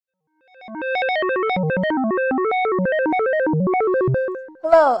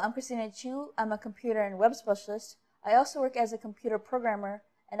Hello, I'm Christina Chu. I'm a computer and web specialist. I also work as a computer programmer,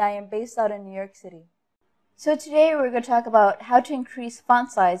 and I am based out in New York City. So today we're going to talk about how to increase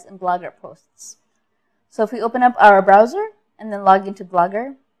font size in Blogger posts. So if we open up our browser and then log into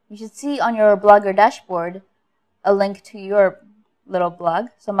Blogger, you should see on your Blogger dashboard a link to your little blog.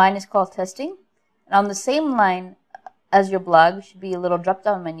 So mine is called Testing. And on the same line as your blog should be a little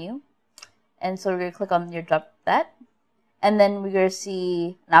drop-down menu. And so we're going to click on that. And then we're going to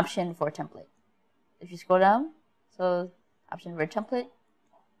see an option for a template. If you scroll down, so option for a template,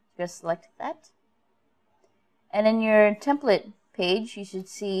 just select that. And in your template page, you should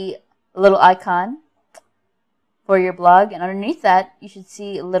see a little icon for your blog. And underneath that, you should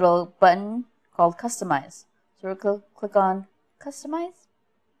see a little button called Customize. So we'll click on Customize.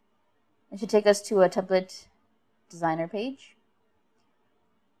 It should take us to a template designer page.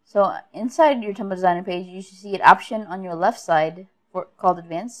 So inside your template designer page, you should see an option on your left side called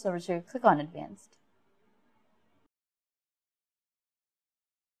Advanced. So we're just going to click on Advanced.